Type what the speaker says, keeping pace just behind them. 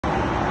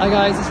Hi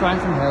guys, it's Ryan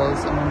from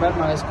Hills. I'm on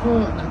Redmires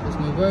Court, Eccles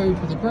Mill Road,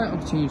 with a great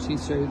opportunity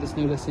to show you this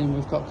new listing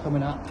we've got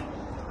coming up.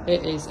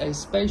 It is a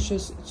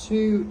spacious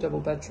 2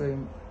 double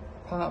bedroom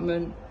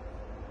apartment,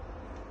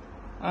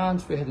 and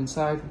if we head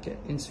inside we get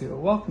into a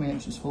welcoming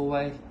entrance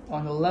hallway.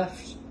 On your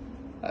left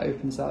it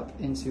opens up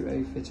into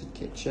a fitted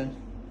kitchen.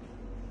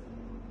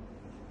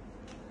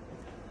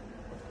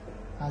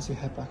 As you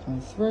head back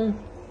on through,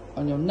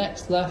 on your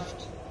next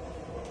left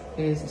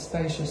is a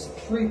spacious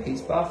 3-piece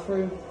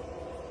bathroom.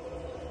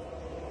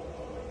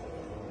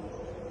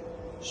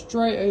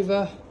 Straight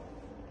over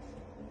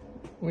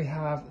we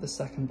have the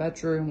second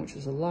bedroom, which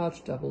is a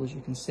large double, as you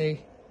can see.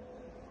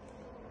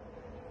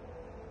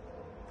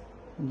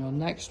 On your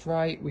next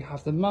right we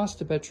have the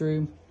master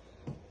bedroom,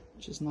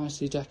 which is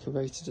nicely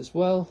decorated as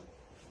well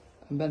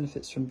and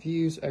benefits from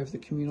views over the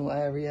communal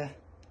area,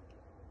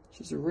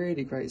 which is a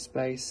really great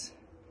space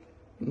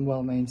and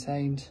well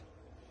maintained.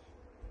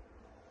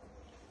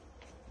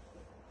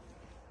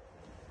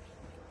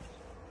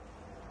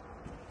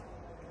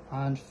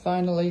 And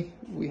finally,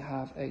 we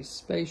have a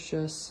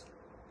spacious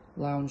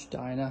lounge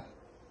diner,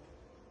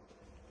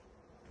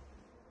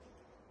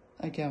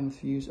 again with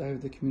views over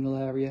the communal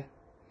area.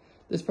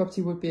 This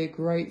property would be a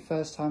great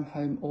first time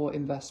home or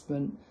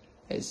investment.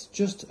 It's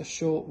just a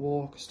short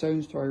walk,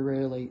 stone's throw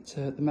really,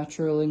 to the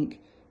Metrolink,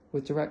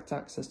 with direct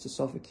access to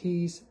Salford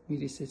Quays,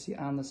 Media City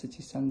and the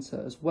city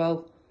centre as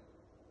well,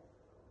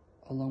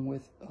 along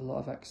with a lot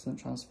of excellent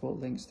transport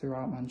links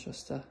throughout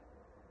Manchester.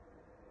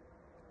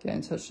 Get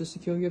in touch to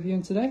secure your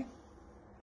viewing today.